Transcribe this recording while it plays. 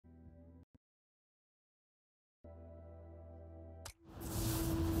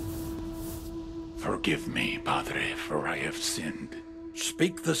Forgive me, Padre, for I have sinned.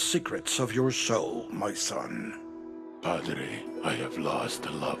 Speak the secrets of your soul, my son. Padre, I have lost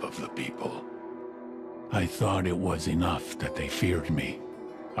the love of the people. I thought it was enough that they feared me.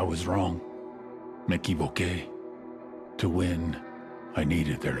 I was wrong. Me equivoqué. To win, I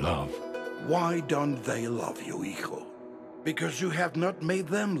needed their love. Why don't they love you, hijo? Because you have not made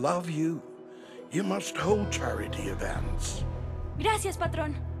them love you. You must hold charity events. Gracias,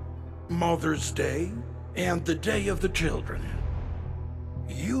 patrón. Mother's Day and the Day of the Children.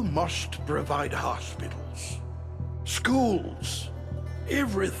 You must provide hospitals, schools,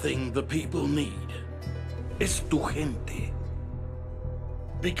 everything the people need. Es tu gente.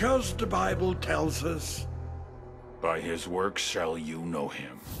 Because the Bible tells us, By his works shall you know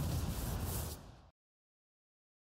him.